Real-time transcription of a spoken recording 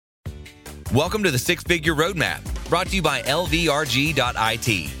Welcome to the Six Figure Roadmap, brought to you by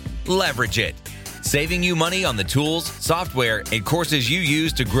LVRG.IT. Leverage it, saving you money on the tools, software, and courses you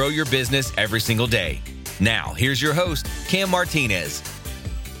use to grow your business every single day. Now, here's your host, Cam Martinez.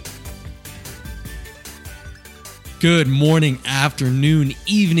 Good morning, afternoon,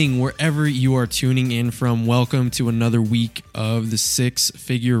 evening, wherever you are tuning in from. Welcome to another week of the Six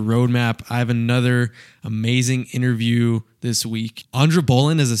Figure Roadmap. I have another amazing interview this week. Aandra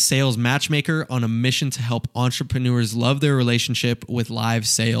Bohlen is a sales matchmaker on a mission to help entrepreneurs love their relationship with live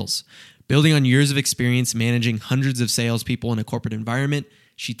sales. Building on years of experience managing hundreds of salespeople in a corporate environment,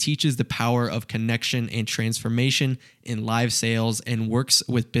 she teaches the power of connection and transformation in live sales and works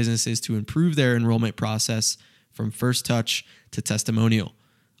with businesses to improve their enrollment process from first touch to testimonial.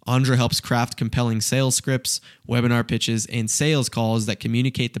 Aandra helps craft compelling sales scripts, webinar pitches, and sales calls that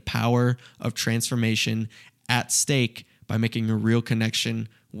communicate the power of transformation at stake by making a real connection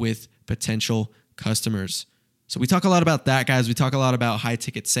with potential customers. So we talk a lot about that, guys. We talk a lot about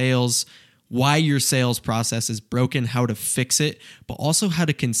high-ticket sales, why your sales process is broken, how to fix it, but also how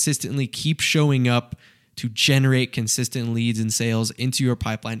to consistently keep showing up to generate consistent leads and sales into your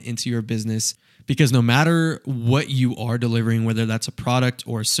pipeline, into your business. Because no matter what you are delivering, whether that's a product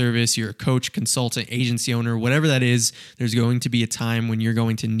or a service, you're a coach, consultant, agency owner, whatever that is, there's going to be a time when you're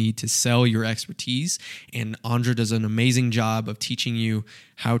going to need to sell your expertise. And Aandra does an amazing job of teaching you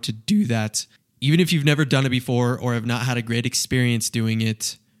how to do that. Even if you've never done it before or have not had a great experience doing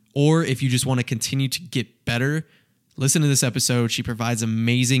it, or if you just want to continue to get better, listen to this episode. She provides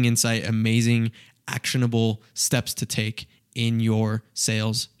amazing insight, amazing actionable steps to take in your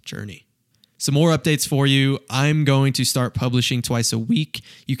sales journey. Some more updates for you. I'm going to start publishing twice a week.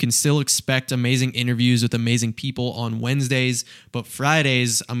 You can still expect amazing interviews with amazing people on Wednesdays, but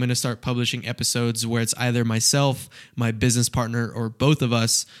Fridays, I'm going to start publishing episodes where it's either myself, my business partner, or both of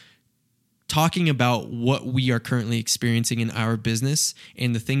us talking about what we are currently experiencing in our business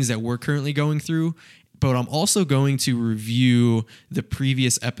and the things that we're currently going through. But I'm also going to review the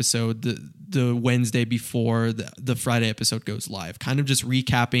previous episode, the Wednesday before the Friday episode goes live, kind of just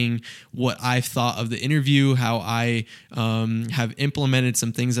recapping what I thought of the interview, how I have implemented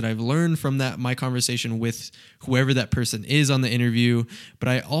some things that I've learned from my conversation with whoever that person is on the interview. But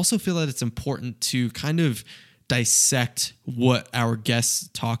I also feel that it's important to kind of dissect what our guests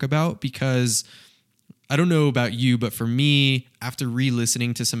talk about, because I don't know about you, but for me, after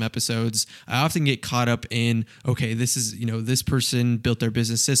re-listening to some episodes, I often get caught up in, okay, this is, this person built their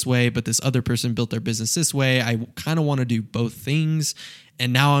business this way, but this other person built their business this way. I kind of want to do both things.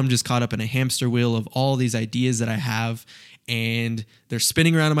 And now I'm just caught up in a hamster wheel of all these ideas that I have, and they're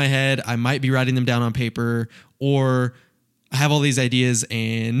spinning around in my head. I might be writing them down on paper, or I have all these ideas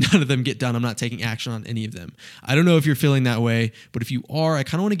and none of them get done. I'm not taking action on any of them. I don't know if you're feeling that way, but if you are, I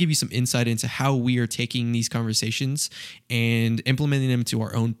kind of want to give you some insight into how we are taking these conversations and implementing them to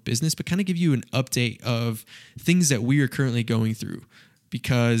our own business, but kind of give you an update of things that we are currently going through.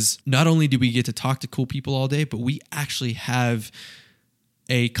 Because not only do we get to talk to cool people all day, but we actually have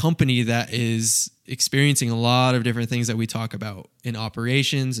a company that is experiencing a lot of different things that we talk about in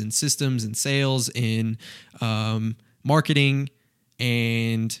operations and systems and sales, in marketing,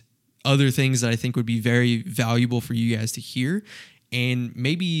 and other things that I think would be very valuable for you guys to hear, and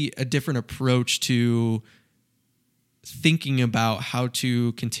maybe a different approach to thinking about how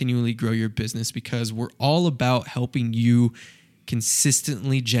to continually grow your business, because we're all about helping you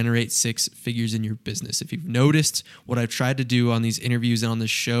consistently generate six figures in your business. If you've noticed, what I've tried to do on these interviews and on this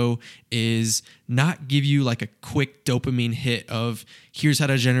show is not give you like a quick dopamine hit of here's how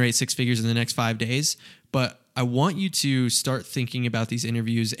to generate six figures in the next 5 days, but I want you to start thinking about these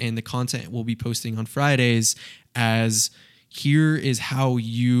interviews and the content we'll be posting on Fridays as here is how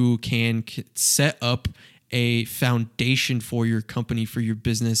you can set up a foundation for your company, for your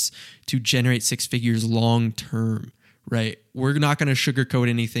business to generate six figures long term, right? We're not going to sugarcoat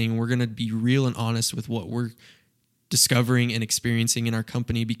anything. We're going to be real and honest with what we're discovering and experiencing in our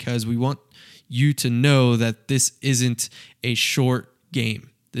company, because we want you to know that this isn't a short game.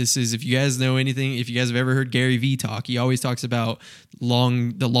 This is, if you guys know anything, if you guys have ever heard Gary Vee talk, he always talks about the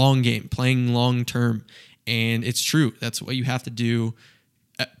long game, playing long term. And it's true. That's what you have to do.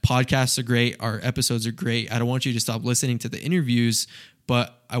 Podcasts are great. Our episodes are great. I don't want you to stop listening to the interviews,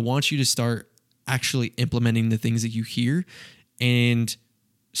 but I want you to start actually implementing the things that you hear and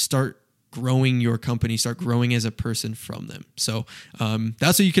start growing your company, start growing as a person from them. So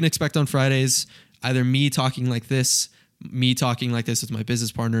that's what you can expect on Fridays. Either me talking like this with my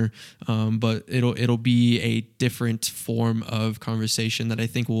business partner, but it'll be a different form of conversation that I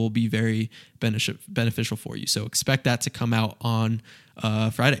think will be very beneficial for you. So expect that to come out on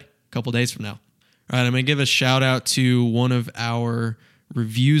Friday. couple days from now. All right, I'm going to give a shout out to one of our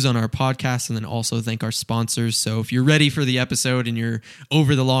reviews on our podcast and then also thank our sponsors. So if you're ready for the episode and you're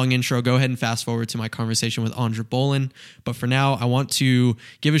over the long intro, go ahead and fast forward to my conversation with Aandra Bohlen. But for now, I want to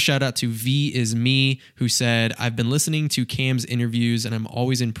give a shout out to V is Me, who said, I've been listening to Cam's interviews and I'm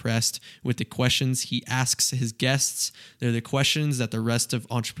always impressed with the questions he asks his guests. They're the questions that the rest of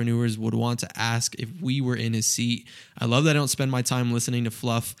entrepreneurs would want to ask if we were in his seat. I love that I don't spend my time listening to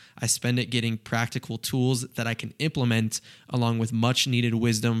fluff. I spend it getting practical tools that I can implement along with much needed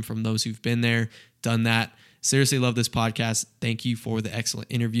wisdom from those who've been there, done that. Seriously love this podcast. Thank you for the excellent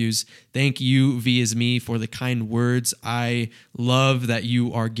interviews. Thank you, V is Me, for the kind words. I love that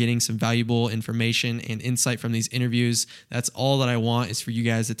you are getting some valuable information and insight from these interviews. That's all that I want is for you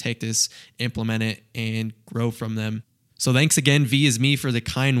guys to take this, implement it, and grow from them. So thanks again, V is Me, for the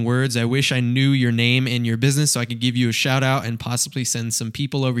kind words. I wish I knew your name and your business so I could give you a shout out and possibly send some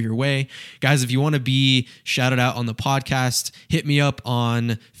people over your way. Guys, if you want to be shouted out on the podcast, hit me up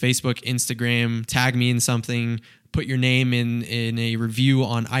on Facebook, Instagram, tag me in something, put your name in a review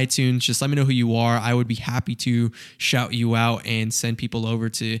on iTunes. Just let me know who you are. I would be happy to shout you out and send people over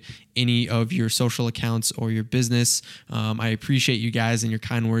to any of your social accounts or your business. I appreciate you guys and your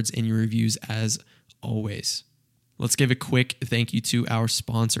kind words and your reviews as always. Let's give a quick thank you to our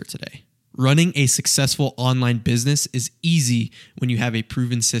sponsor today. Running a successful online business is easy when you have a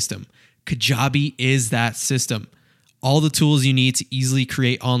proven system. Kajabi is that system. All the tools you need to easily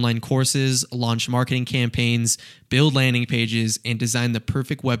create online courses, launch marketing campaigns, build landing pages, and design the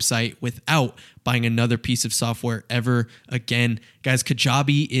perfect website without buying another piece of software ever again. Guys,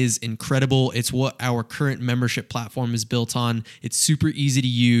 Kajabi is incredible. It's what our current membership platform is built on. It's super easy to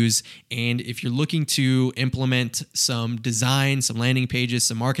use. And if you're looking to implement some design, some landing pages,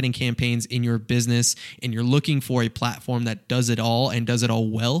 some marketing campaigns in your business, and you're looking for a platform that does it all and does it all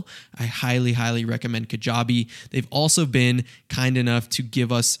well, I highly, highly recommend Kajabi. They've also been kind enough to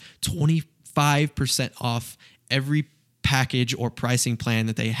give us 25% off every package or pricing plan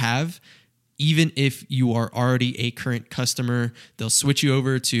that they have. Even if you are already a current customer, they'll switch you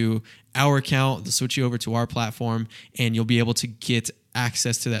over to our account, they'll switch you over to our platform, and you'll be able to get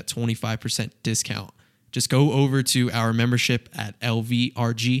access to that 25% discount. Just go over to our membership at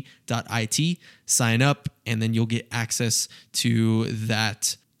lvrg.it, sign up, and then you'll get access to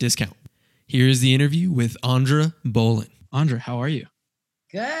that discount. Here's the interview with Aandra Bohlen. Aandra, how are you?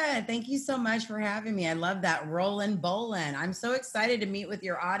 Good. Thank you so much for having me. I love that Rollin' Bohlen. I'm so excited to meet with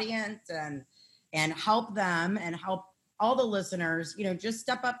your audience and help them and help all the listeners, just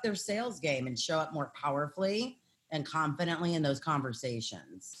step up their sales game and show up more powerfully and confidently in those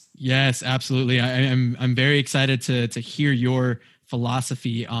conversations. Yes, absolutely. I'm very excited to hear your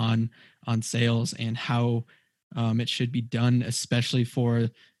philosophy on sales and how it should be done, especially for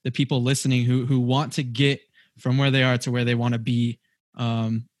the people listening who want to get from where they are to where they want to be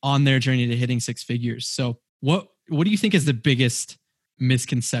on their journey to hitting six figures. So what do you think is the biggest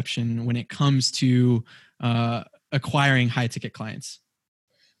misconception when it comes to acquiring high ticket clients?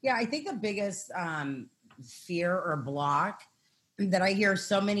 Yeah, I think the biggest fear or block that I hear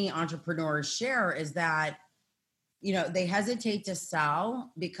so many entrepreneurs share is that, they hesitate to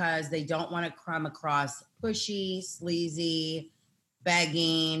sell because they don't want to come across pushy, sleazy,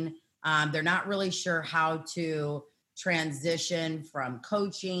 begging. They're not really sure how to transition from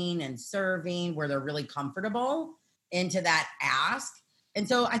coaching and serving where they're really comfortable into that ask. And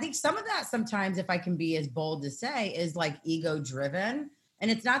so I think some of that sometimes, if I can be as bold to say, is like ego driven. And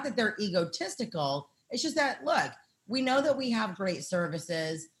it's not that they're egotistical. It's just that, look, we know that we have great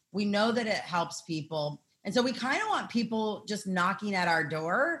services. We know that it helps people. And so we kind of want people just knocking at our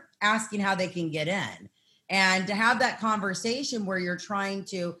door, asking how they can get in. And to have that conversation where you're trying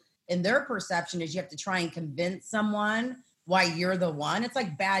to, in their perception, is you have to try and convince someone why you're the one. It's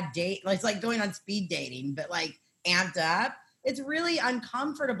like bad date. It's like going on speed dating, but like amped up. It's really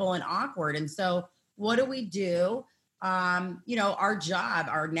uncomfortable and awkward. And so what do? Our job,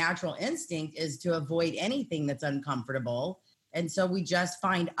 our natural instinct is to avoid anything that's uncomfortable. And so we just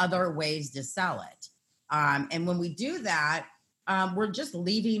find other ways to sell it. And when we do that, we're just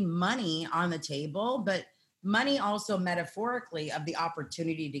leaving money on the table, but money also metaphorically of the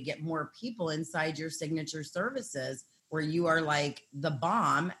opportunity to get more people inside your signature services where you are like the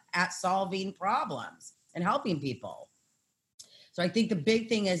bomb at solving problems and helping people. So I think the big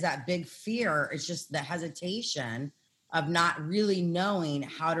thing is that big fear is just the hesitation of not really knowing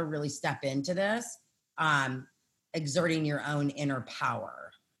how to really step into this, exerting your own inner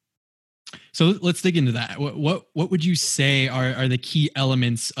power. So let's dig into that. What would you say are the key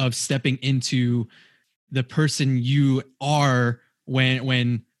elements of stepping into the person you are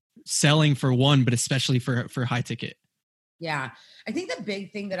when selling for one, but especially for high ticket? Yeah. I think the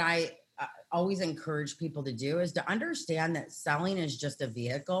big thing that I always encourage people to do is to understand that selling is just a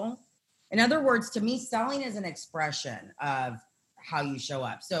vehicle. In other words, to me, selling is an expression of how you show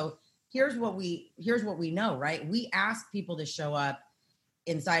up. So here's what we know, right? We ask people to show up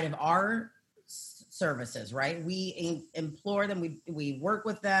inside of our services, right? We implore them, we work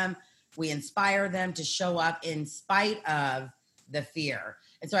with them, we inspire them to show up in spite of the fear.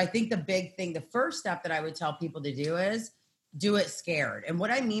 And so I think the big thing, the first step that I would tell people to do is do it scared. And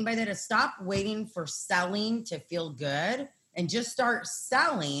what I mean by that is stop waiting for selling to feel good and just start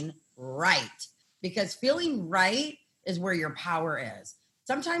selling right. Because feeling right is where your power is.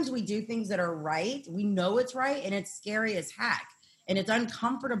 Sometimes we do things that are right. We know it's right and it's scary as heck. And it's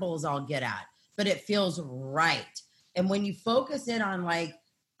uncomfortable as all get at, but it feels right. And when you focus in on like,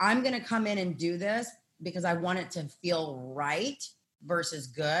 I'm going to come in and do this because I want it to feel right versus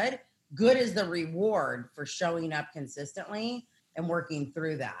good. Good is the reward for showing up consistently and working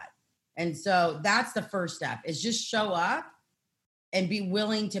through that. And so that's the first step is just show up and be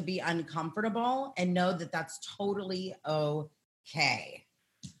willing to be uncomfortable and know that that's totally okay.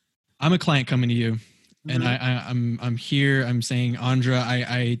 I'm a client coming to you. And I'm here. I'm saying, Aandra,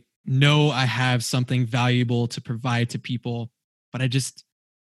 I know I have something valuable to provide to people, but I just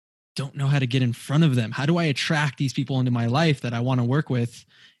don't know how to get in front of them. How do I attract these people into my life that I want to work with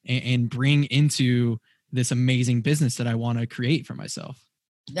and bring into this amazing business that I want to create for myself?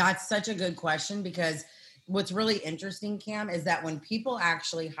 That's such a good question, because what's really interesting, Cam, is that when people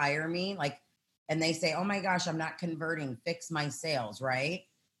actually hire me, like, and they say, oh my gosh, I'm not converting, fix my sales, right?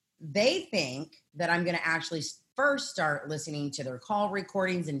 They think that I'm going to actually first start listening to their call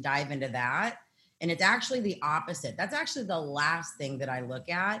recordings and dive into that. And it's actually the opposite. That's actually the last thing that I look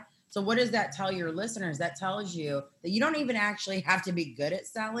at. So what does that tell your listeners? That tells you that you don't even actually have to be good at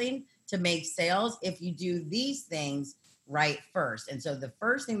selling to make sales if you do these things right first. And so the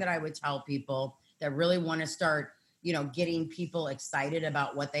first thing that I would tell people that really want to start, getting people excited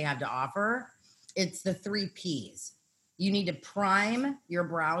about what they have to offer, it's the 3 Ps. You need to prime your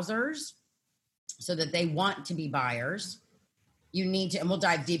browsers so that they want to be buyers. You need to, and we'll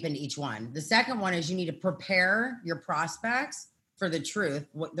dive deep into each one. The second one is you need to prepare your prospects for the truth,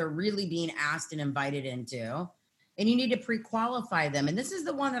 what they're really being asked and invited into. And you need to pre-qualify them. And this is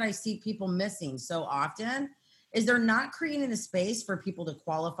the one that I see people missing so often, is they're not creating the space for people to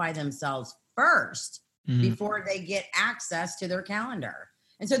qualify themselves first before they get access to their calendar.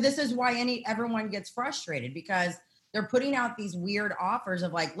 And so this is why everyone gets frustrated, because they're putting out these weird offers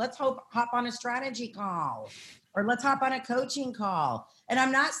of like, let's hop on a strategy call, or let's hop on a coaching call. And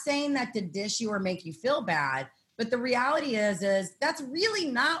I'm not saying that to dish you or make you feel bad, but the reality is that's really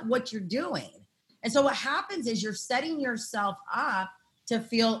not what you're doing. And so what happens is you're setting yourself up to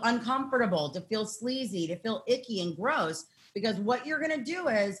feel uncomfortable, to feel sleazy, to feel icky and gross, because what you're going to do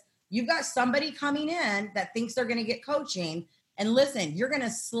is you've got somebody coming in that thinks they're going to get coaching. And listen, you're going to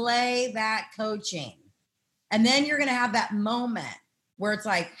slay that coaching. And then you're going to have that moment where it's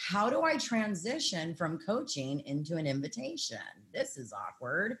like, how do I transition from coaching into an invitation? This is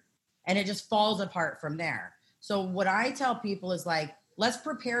awkward. And it just falls apart from there. So what I tell people is like, let's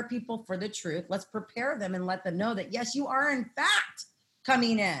prepare people for the truth. Let's prepare them and let them know that, yes, you are in fact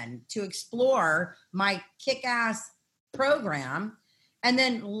coming in to explore my kick-ass program. And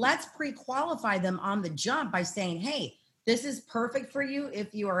then let's pre-qualify them on the jump by saying, hey, this is perfect for you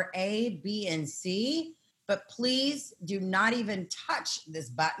if you are A, B, and C. But please do not even touch this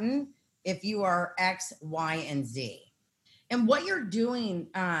button if you are X, Y, and Z. And what you're doing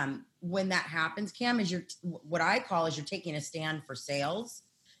when that happens, Cam, is what I call is you're taking a stand for sales,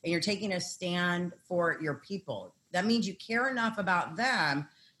 and you're taking a stand for your people. That means you care enough about them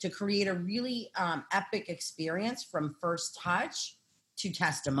to create a really epic experience from first touch to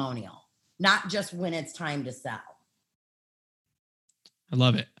testimonial, not just when it's time to sell. I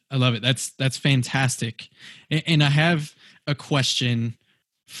love it. That's fantastic. And I have a question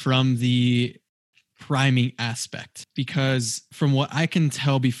from the priming aspect, because from what I can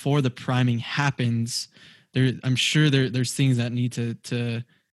tell before the priming happens, I'm sure there's things that need to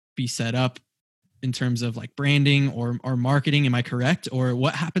be set up in terms of like branding or marketing. Am I correct? Or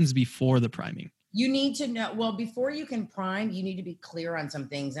what happens before the priming? You need to know, well, before you can prime, you need to be clear on some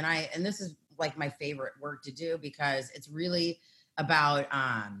things. And this is like my favorite work to do, because it's really about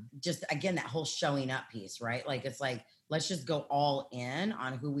just, again, that whole showing up piece, right? Like, it's like, let's just go all in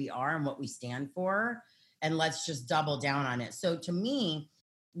on who we are and what we stand for, and let's just double down on it. So to me,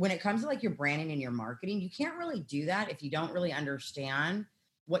 when it comes to like your branding and your marketing, you can't really do that if you don't really understand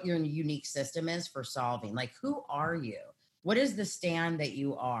what your unique system is for solving. Like, who are you? what is the stand that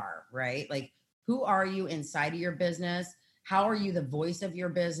you are, right? Like, who are you inside of your business? How are you the voice of your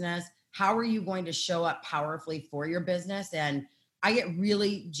business? How are you going to show up powerfully for your business? And I get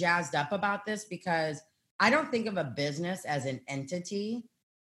really jazzed up about this because I don't think of a business as an entity.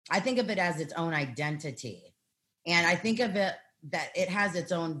 I think of it as its own identity. And I think of it that it has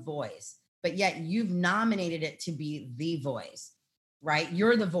its own voice, but yet you've nominated it to be the voice, right?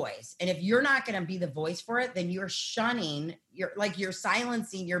 You're the voice. And if you're not going to be the voice for it, then you're shunning, you're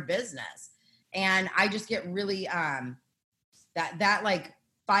silencing your business. And I just get really, that like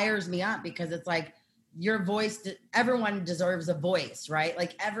fires me up because it's like your voice, everyone deserves a voice, right?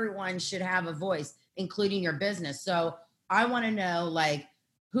 Like everyone should have a voice, including your business. So I want to know, like,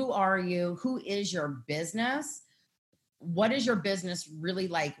 who are you? Who is your business? What is your business really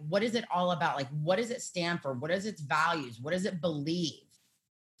like? What is it all about? Like, what does it stand for? What is its values? What does it believe?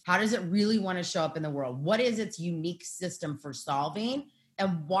 How does it really want to show up in the world? What is its unique system for solving?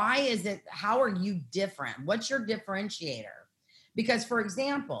 And why is it, how are you different? What's your differentiator? Because, for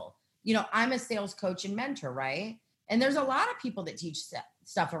example, I'm a sales coach and mentor, right? And there's a lot of people that teach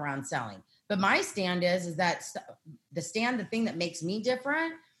stuff around selling. But my stand is that the thing that makes me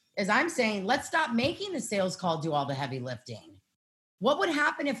different is I'm saying, let's stop making the sales call do all the heavy lifting. What would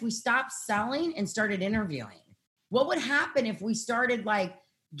happen if we stopped selling and started interviewing? What would happen if we started like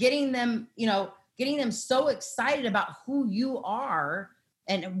getting them so excited about who you are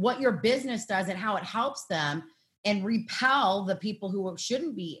and what your business does and how it helps them, and repel the people who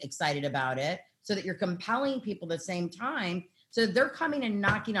shouldn't be excited about it, so that you're compelling people at the same time, so they're coming and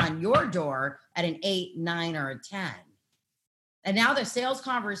knocking on your door at an 8, 9, or a 10. And now the sales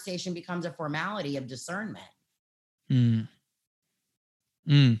conversation becomes a formality of discernment.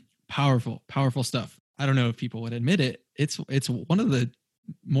 Powerful stuff. I don't know if people would admit it. It's one of the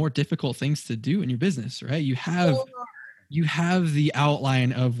more difficult things to do in your business, right? You have the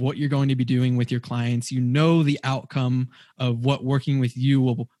outline of what you're going to be doing with your clients. You know the outcome of what working with you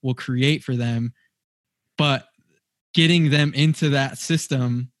will create for them, but getting them into that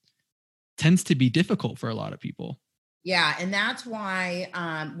system tends to be difficult for a lot of people. Yeah. And that's why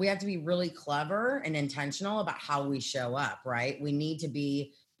we have to be really clever and intentional about how we show up, right? We need to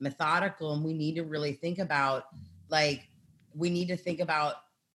be methodical, and we need to really think about,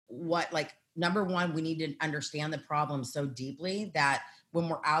 number one, we need to understand the problem so deeply that when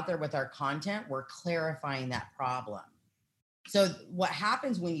we're out there with our content, we're clarifying that problem. So what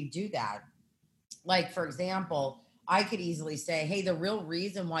happens when you do that, like, for example, I could easily say, hey, the real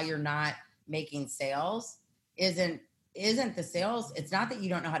reason why you're not making sales isn't the sales. It's not that you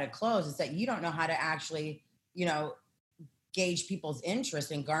don't know how to close. It's that you don't know how to actually, gauge people's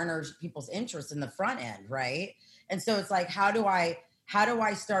interest and garner people's interest in the front end. Right. And so it's like, how do I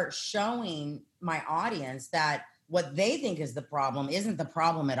start showing my audience that what they think is the problem isn't the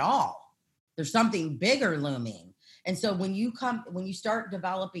problem at all? There's something bigger looming. And so when you start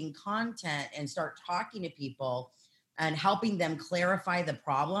developing content and start talking to people and helping them clarify the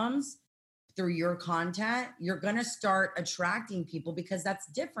problems through your content, you're going to start attracting people because that's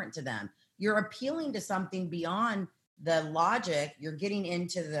different to them. You're appealing to something beyond the logic. You're getting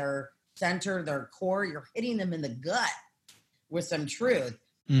into their center, their core. You're hitting them in the gut with some truth.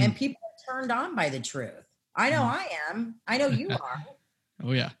 And people are turned on by the truth. I know I am. I know you are.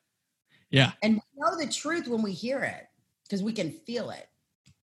 Oh, yeah. Yeah. And we know the truth when we hear it because we can feel it.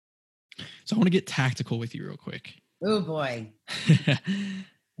 So I want to get tactical with you real quick. Oh, boy.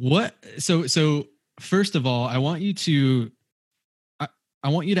 So first of all, I want you to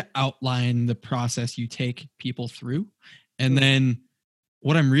outline the process you take people through. And then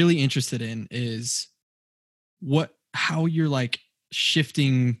what I'm really interested in is how you're like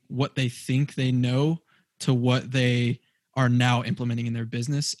shifting what they think they know to what they are now implementing in their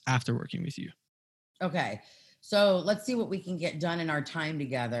business after working with you. Okay. So let's see what we can get done in our time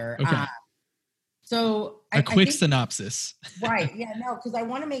together. Okay. So a quick synopsis. Right. Yeah, no, because I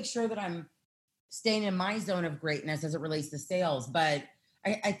want to make sure that I'm staying in my zone of greatness as it relates to sales. But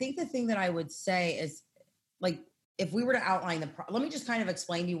I think the thing that I would say is, like, if we were to outline let me just kind of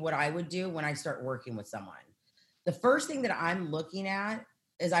explain to you what I would do when I start working with someone. The first thing that I'm looking at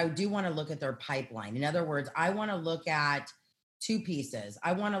is I do want to look at their pipeline. In other words, I want to look at two pieces.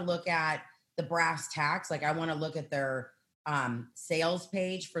 I want to look at the brass tacks. Like, I want to look at their sales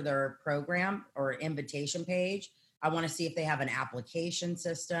page for their program or invitation page. I want to see if they have an application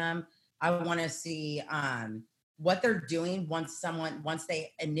system. I want to see what they're doing once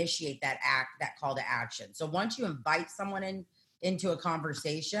they initiate that call to action. So once you invite someone into a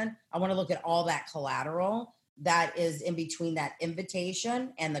conversation, I want to look at all that collateral that is in between that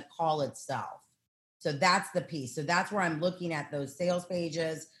invitation and the call itself. So that's the piece. So that's where I'm looking at those sales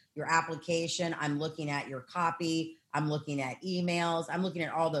pages, your application. I'm looking at your copy. I'm looking at emails. I'm looking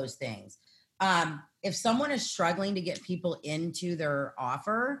at all those things. If someone is struggling to get people into their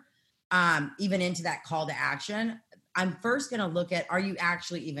offer, even into that call to action, I'm first going to look at, are you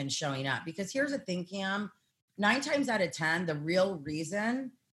actually even showing up? Because here's the thing, Cam, 9 times out of 10, the real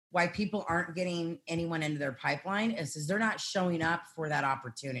reason why people aren't getting anyone into their pipeline is they're not showing up for that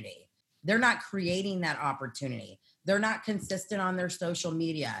opportunity. They're not creating that opportunity. They're not consistent on their social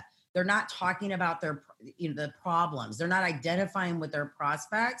media. They're not talking about their, the problems. They're not identifying with their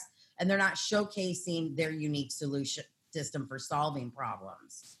prospects, and they're not showcasing their unique solution system for solving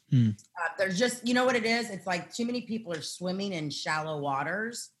problems. There's just, you know what it is? It's like too many people are swimming in shallow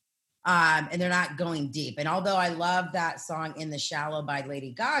waters, and they're not going deep. And although I love that song In the Shallow by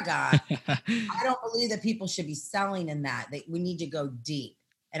Lady Gaga, I don't believe that people should be selling in that. We need to go deep.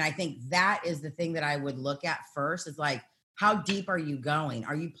 And I think that is the thing that I would look at first, is like, how deep are you going?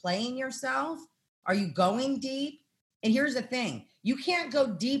 Are you playing yourself? Are you going deep? And here's the thing. You can't go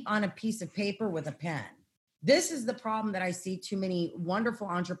deep on a piece of paper with a pen. This is the problem that I see too many wonderful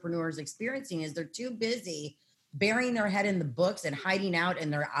entrepreneurs experiencing, is they're too busy burying their head in the books and hiding out in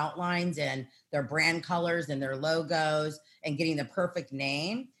their outlines and their brand colors and their logos and getting the perfect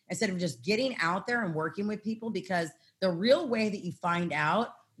name, instead of just getting out there and working with people. Because the real way that you find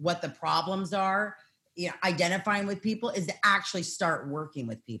out what the problems are, identifying with people, is to actually start working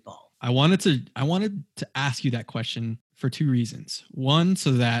with people. I wanted to ask you that question for 2 reasons. One,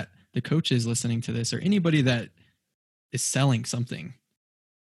 so that the coaches listening to this, or anybody that is selling something,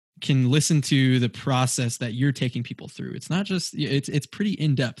 can listen to the process that you're taking people through. It's not just, it's pretty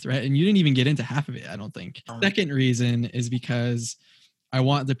in-depth, right? And you didn't even get into half of it, I don't think. Second reason is because I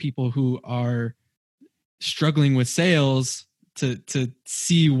want the people who are struggling with sales to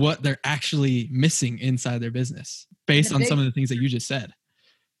see what they're actually missing inside their business based on some of the things that you just said.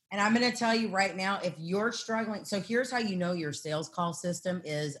 And I'm going to tell you right now, if you're struggling, so here's how you know your sales call system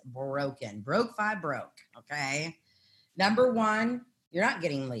is broken. Broke. Okay. Number 1, you're not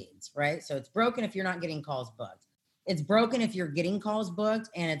getting leads, right? So it's broken if you're not getting calls booked. It's broken if you're getting calls booked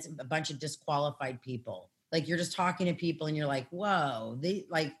and it's a bunch of disqualified people. Like, you're just talking to people and you're like, whoa,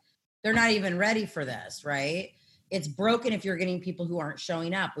 they're not even ready for this, right? It's broken if you're getting people who aren't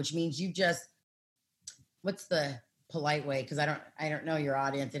showing up, which means what's the polite way? Because I don't know your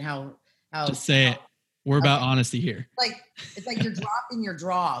audience and how just say it. We're about honesty here. It's like you're dropping your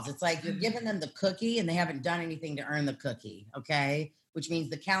draws. It's like you're giving them the cookie and they haven't done anything to earn the cookie. Okay. Which means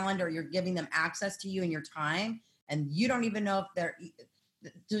the calendar, you're giving them access to you and your time, and you don't even know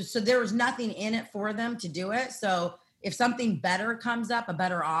so there was nothing in it for them to do it. So if something better comes up, a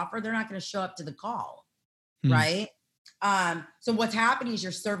better offer, they're not going to show up to the call. Right. So what's happening is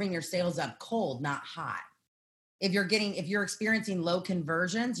you're serving your sales up cold, not hot. If you're experiencing low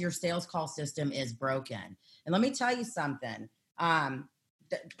conversions, your sales call system is broken. And let me tell you something.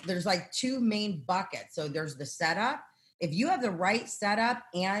 There's like 2 main buckets. So there's the setup. If you have the right setup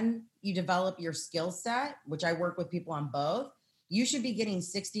and you develop your skill set, which I work with people on both, you should be getting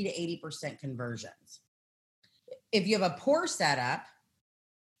 60 to 80% conversions. If you have a poor setup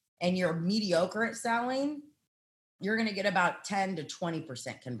and you're mediocre at selling, you're going to get about 10 to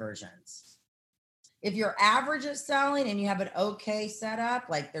 20% conversions. If you're average at selling and you have an okay setup,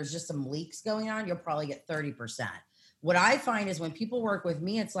 like there's just some leaks going on, you'll probably get 30%. What I find is when people work with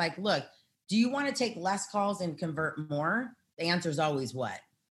me, it's like, look, do you want to take less calls and convert more? The answer is always what?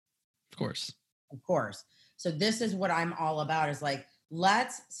 Of course. Of course. So this is what I'm all about, is like,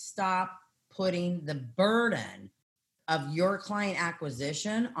 let's stop putting the burden of your client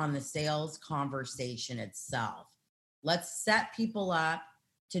acquisition on the sales conversation itself. Let's set people up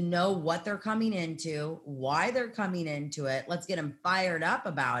to know what they're coming into, why they're coming into it. Let's get them fired up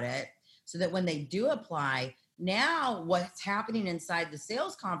about it so that when they do apply, now what's happening inside the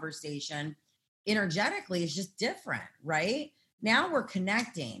sales conversation energetically is just different, right? Now we're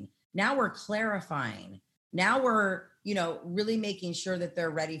connecting. Now we're clarifying. Now we're, really making sure that they're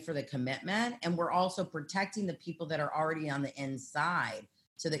ready for the commitment. And we're also protecting the people that are already on the inside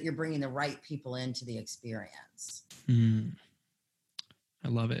so that you're bringing the right people into the experience. I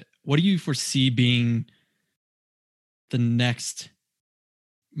love it. What do you foresee being the next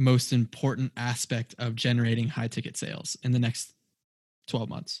most important aspect of generating high ticket sales in the next 12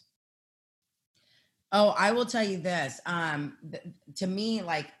 months? Oh, I will tell you this. To me,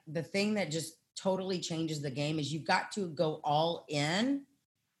 like, the thing that just totally changes the game is you've got to go all in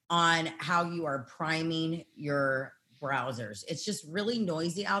on how you are priming your browsers. It's just really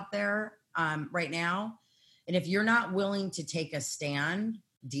noisy out there right now. And if you're not willing to take a stand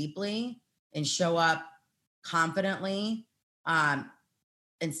deeply and show up confidently, and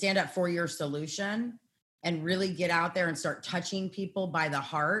stand up for your solution, and really get out there and start touching people by the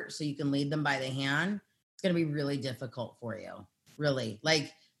heart so you can lead them by the hand, it's going to be really difficult for you. Really.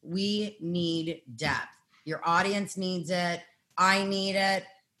 Like, we need depth. Your audience needs it. I need it.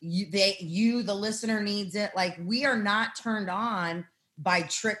 You, the listener, needs it. Like, we are not turned on by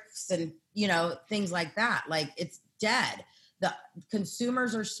tricks and, things like that. Like, it's dead. The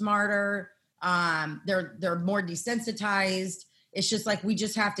consumers are smarter. They're more desensitized. It's just like, we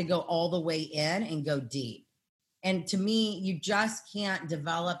just have to go all the way in and go deep. And to me, you just can't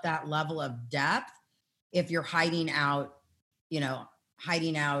develop that level of depth if you're hiding out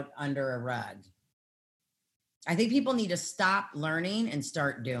under a rug. I think people need to stop learning and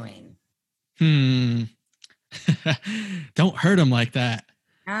start doing. Don't hurt them like that.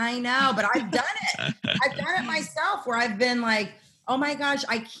 I know, but I've done it. I've done it myself, where I've been like, oh my gosh,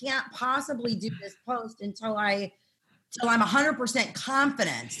 I can't possibly do this post until I'm 100%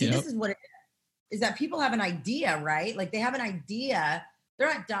 confident. See, This is what it is that people have an idea, right? Like, they have an idea.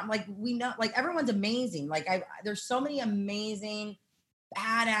 They're not dumb. Like, we know, like, everyone's amazing. Like, there's so many amazing,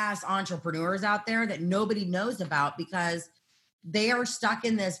 badass entrepreneurs out there that nobody knows about because they are stuck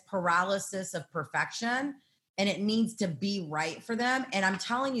in this paralysis of perfection, and it needs to be right for them. And I'm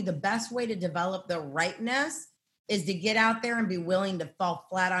telling you, the best way to develop the rightness is to get out there and be willing to fall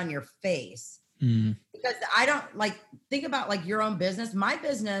flat on your face. Because I don't think about your own business. My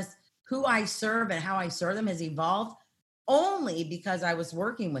business, who I serve and how I serve them, has evolved only because I was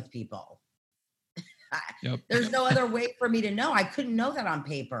working with people. Yep. There's no other way for me to know. I couldn't know that on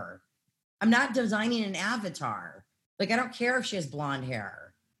paper. I'm not designing an avatar. Like, I don't care if she has blonde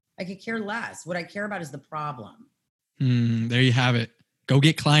hair. I could care less. What I care about is the problem. There you have it. Go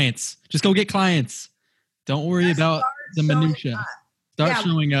get clients. Just go get clients. Don't worry about the minutia. Start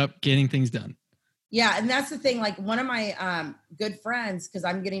showing up, getting things done. Yeah. And that's the thing. Like, one of my good friends, because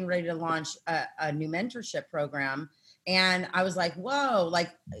I'm getting ready to launch a new mentorship program. And I was like, whoa, like,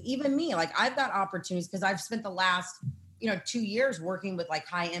 even me, like, I've got opportunities because I've spent the last, 2 years working with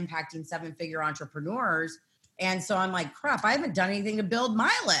high impacting 7-figure entrepreneurs. And so I'm like, crap, I haven't done anything to build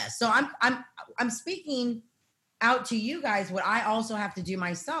my list. So I'm speaking out to you guys what I also have to do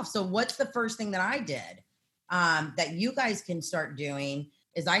myself. So what's the first thing that I did that you guys can start doing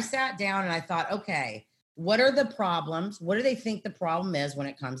is I sat down and I thought, okay, what are the problems? What do they think the problem is when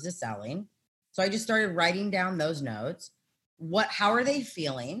it comes to selling? So I just started writing down those notes. How are they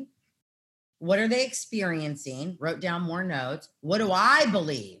feeling? What are they experiencing? Wrote down more notes. What do I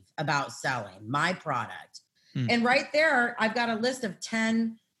believe about selling my product? And right there, I've got a list of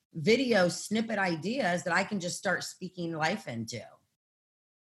 10 video snippet ideas that I can just start speaking life into.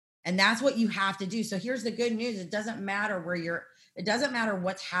 And that's what you have to do. So here's the good news. It doesn't matter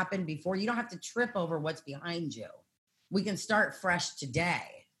what's happened before. You don't have to trip over what's behind you. We can start fresh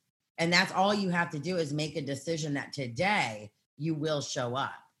today. And that's all you have to do is make a decision that today you will show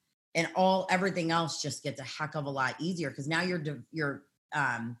up, and everything else just gets a heck of a lot easier. Cause now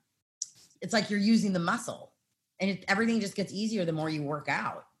it's like you're using the muscle, and everything just gets easier the more you work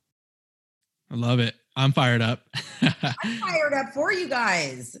out. I love it. I'm fired up. I'm fired up for you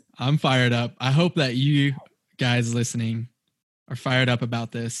guys. I'm fired up. I hope that you guys listening are fired up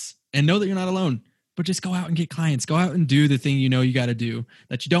about this and know that you're not alone. But just go out and get clients. Go out and do the thing you got to do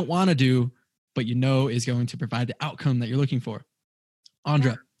that you don't want to do, but is going to provide the outcome that you're looking for.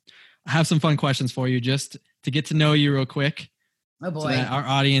 Aandra, I have some fun questions for you just to get to know you real quick. Oh boy. So that our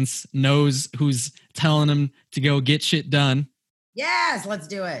audience knows who's telling them to go get shit done. Yes, let's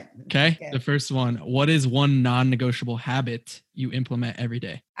do it. Okay. The first one, what is one non-negotiable habit you implement every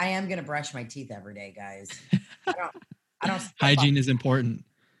day? I am going to brush my teeth every day, guys. I don't Hygiene is important.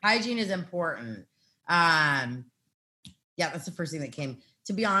 Hygiene is important. Yeah, that's the first thing that came.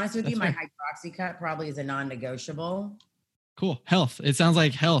 To be honest with you, my hydroxy cut probably is a non-negotiable. Cool. Health. It sounds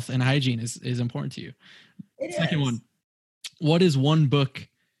like health and hygiene is important to you. Second one. What is one book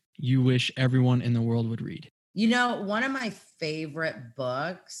you wish everyone in the world would read? One of my favorite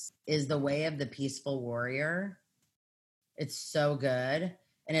books is The Way of the Peaceful Warrior. It's so good.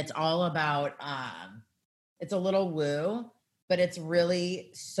 And it's all about, it's a little woo, but it's really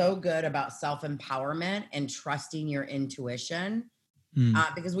so good about self-empowerment and trusting your intuition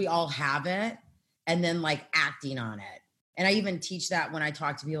because we all have it, and then acting on it. And I even teach that when I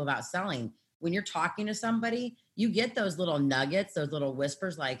talk to people about selling. When you're talking to somebody, you get those little nuggets, those little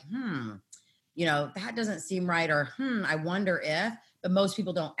whispers like, that doesn't seem right, or I wonder if, but most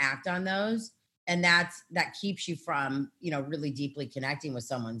people don't act on those. And that keeps you from, really deeply connecting with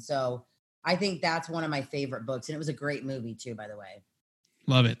someone. So I think that's one of my favorite books. And it was a great movie too, by the way.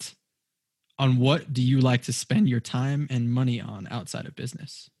 Love it. on what do you like to spend your time and money on outside of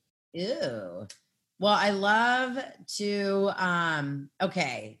business? Ew. Well, I love to,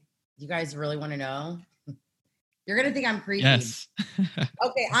 okay. You guys really want to know? You're going to think I'm creepy. Yes.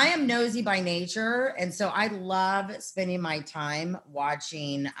 Okay. I am nosy by nature. And so I love spending my time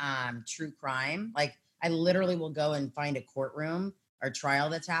watching true crime. Like I literally will go and find a courtroom or trial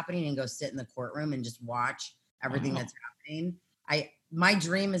that's happening and go sit in the courtroom and just watch everything that's happening. My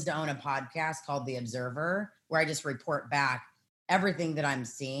dream is to own a podcast called The Observer, where I just report back everything that I'm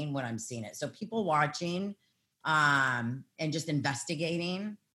seeing when I'm seeing it. So people watching and just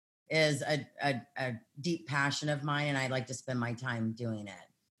investigating is a deep passion of mine, and I like to spend my time doing it.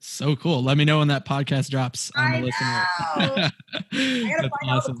 So cool. Let me know when that podcast drops. I'm a listener. I gotta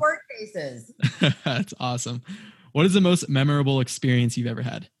find all the court cases. That's awesome. What is the most memorable experience you've ever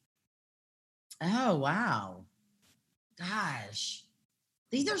had? Oh, wow. Gosh.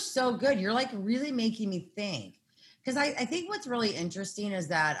 These are so good. You're like really making me think. Because I think what's really interesting is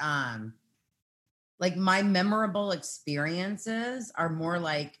that like my memorable experiences are more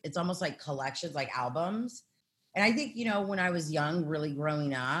like, it's almost like collections, like albums. And I think, when I was young, really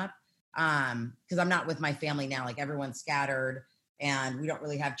growing up, because I'm not with my family now, like everyone's scattered and we don't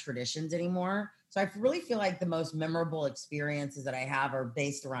really have traditions anymore. So I really feel like the most memorable experiences that I have are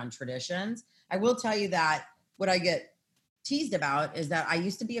based around traditions. I will tell you that what I get teased about is that I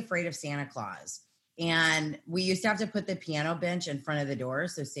used to be afraid of Santa Claus. And we used to have to put the piano bench in front of the door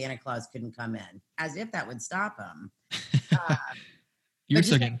so Santa Claus couldn't come in, as if that would stop him. You were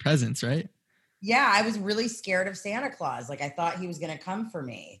still getting presents, right? Yeah, I was really scared of Santa Claus. Like I thought he was going to come for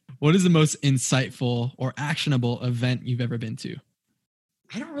me. What is the most insightful or actionable event you've ever been to?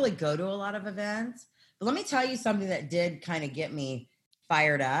 I don't really go to a lot of events, but let me tell you something that did kind of get me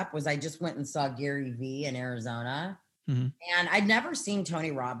fired up was I just went and saw Gary Vee in Arizona. Mm-hmm. And I'd never seen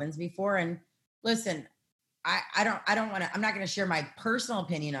Tony Robbins before. And listen, I don't want to, I'm not going to share my personal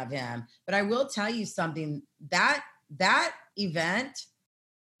opinion of him, but I will tell you something that event,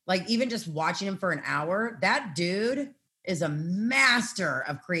 like even just watching him for an hour, that dude is a master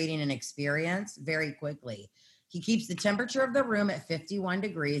of creating an experience very quickly. He keeps the temperature of the room at 51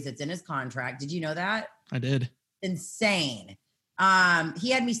 degrees. It's in his contract. Did you know that? I did. Insane.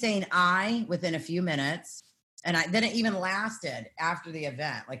 He had me saying I within a few minutes. And then it even lasted after the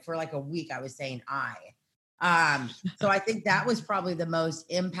event. Like for like a week, I was saying I. So I think that was probably the most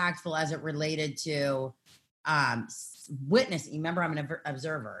impactful as it related to witnessing. Remember, I'm an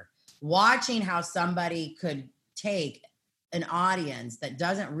observer. Watching how somebody could take an audience that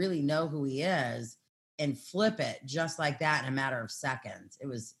doesn't really know who he is and flip it just like that in a matter of seconds. It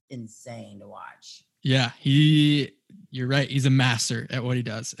was insane to watch. Yeah, you're right. He's a master at what he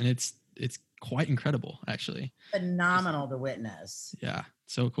does. And it's quite incredible, actually. Phenomenal to witness. Yeah,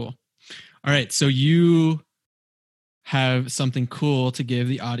 so cool. All right, so you have something cool to give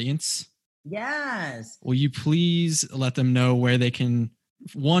the audience. Yes. Will you please let them know where they can,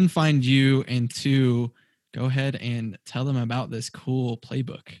 one, find you, and two, go ahead and tell them about this cool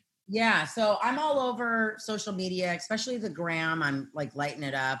playbook? Yeah, so I'm all over social media, especially the gram. I'm like lighting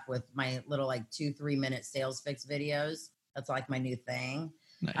it up with my little like 2-3 minute sales fix videos. That's like my new thing.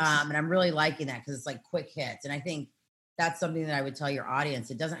 Nice. And I'm really liking that because it's like quick hits. And I think that's something that I would tell your audience.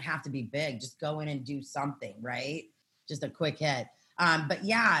 It doesn't have to be big. Just go in and do something, right? Just a quick hit. But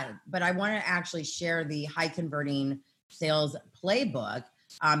I want to actually share the high converting sales playbook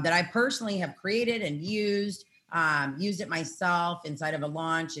that I personally have created and used it myself inside of a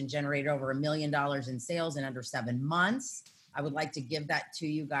launch and generated over $1 million in sales in under 7 months. I would like to give that to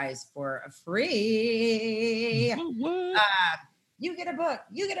you guys for a free. What? You get a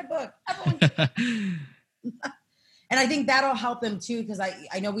book. Everyone And I think that'll help them too, because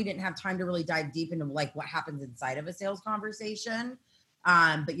I know we didn't have time to really dive deep into like what happens inside of a sales conversation.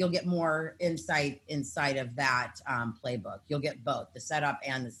 But you'll get more insight inside of that playbook. You'll get both the setup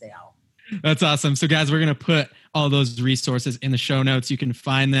and the sale. That's awesome. So guys, we're going to put all those resources in the show notes. You can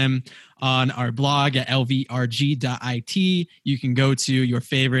find them on our blog at lvrg.it. You can go to your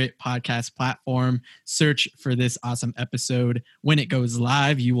favorite podcast platform, search for this awesome episode. When it goes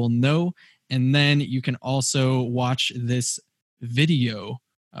live, you will know. And then you can also watch this video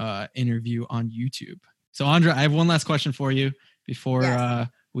interview on YouTube. So Aandra, I have one last question for you before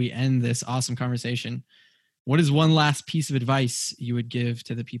we end this awesome conversation. What is one last piece of advice you would give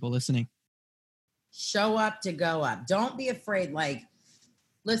to the people listening? Show up to go up. Don't be afraid. Like,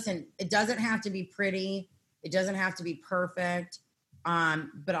 listen, it doesn't have to be pretty. It doesn't have to be perfect.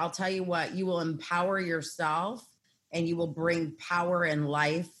 But I'll tell you what, you will empower yourself and you will bring power and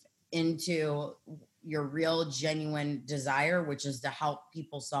life into your real genuine desire, which is to help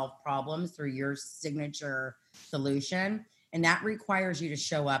people solve problems through your signature solution. And that requires you to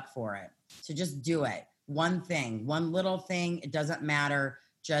show up for it. So just do it. One thing, one little thing, it doesn't matter.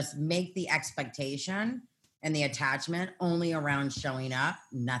 Just make the expectation and the attachment only around showing up,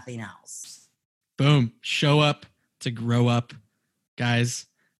 nothing else. Boom. Show up to grow up. Guys,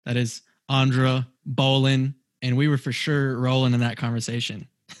 that is Aandra, Bohlen, and we were for sure rolling in that conversation.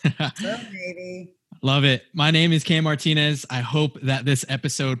 So, baby. Love it. My name is Cam Martinez. I hope that this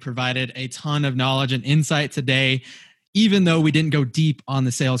episode provided a ton of knowledge and insight today. Even though we didn't go deep on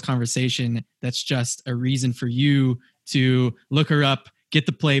the sales conversation, that's just a reason for you to look her up, get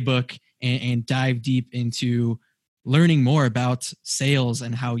the playbook, and dive deep into learning more about sales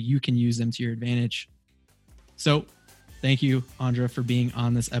and how you can use them to your advantage. So thank you, Aandra, for being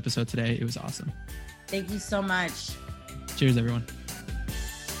on this episode today. It was awesome. Thank you so much. Cheers, everyone.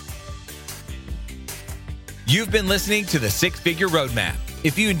 You've been listening to the Six Figure Roadmap.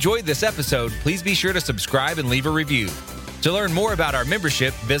 If you enjoyed this episode, please be sure to subscribe and leave a review. To learn more about our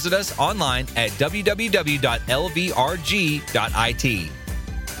membership, visit us online at www.lvrg.it.